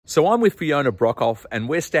So I'm with Fiona Brockhoff and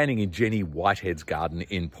we're standing in Jenny Whitehead's garden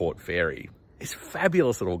in Port Fairy. It's a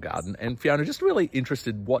fabulous little garden. And Fiona, just really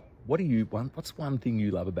interested, what's one thing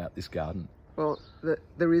you love about this garden? Well,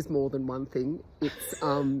 there is more than one thing. It's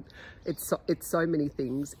so many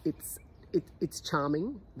things. It's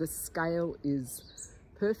charming. The scale is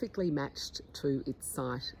perfectly matched to its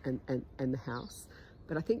site and the house.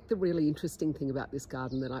 But I think the really interesting thing about this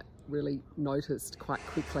garden that I really noticed quite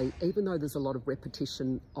quickly, even though there's a lot of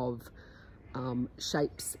repetition of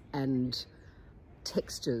shapes and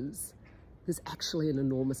textures, there's actually an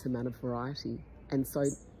enormous amount of variety. And so,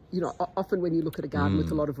 you know, often when you look at a garden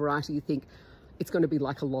with a lot of variety, you think it's going to be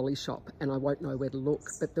like a lolly shop and I won't know where to look.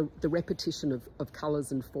 But the repetition of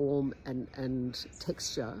colours and form and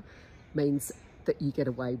texture means that you get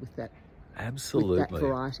away with that. Absolutely. With that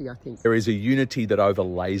variety, I think. There is a unity that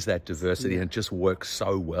overlays that diversity and it just works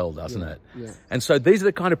so well, doesn't it? Yeah. And so these are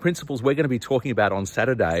the kind of principles we're going to be talking about on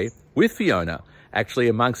Saturday with Fiona, actually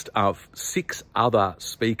amongst 6 other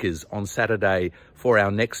speakers on Saturday for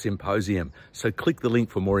our next symposium. So click the link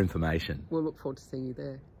for more information. We'll look forward to seeing you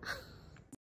there.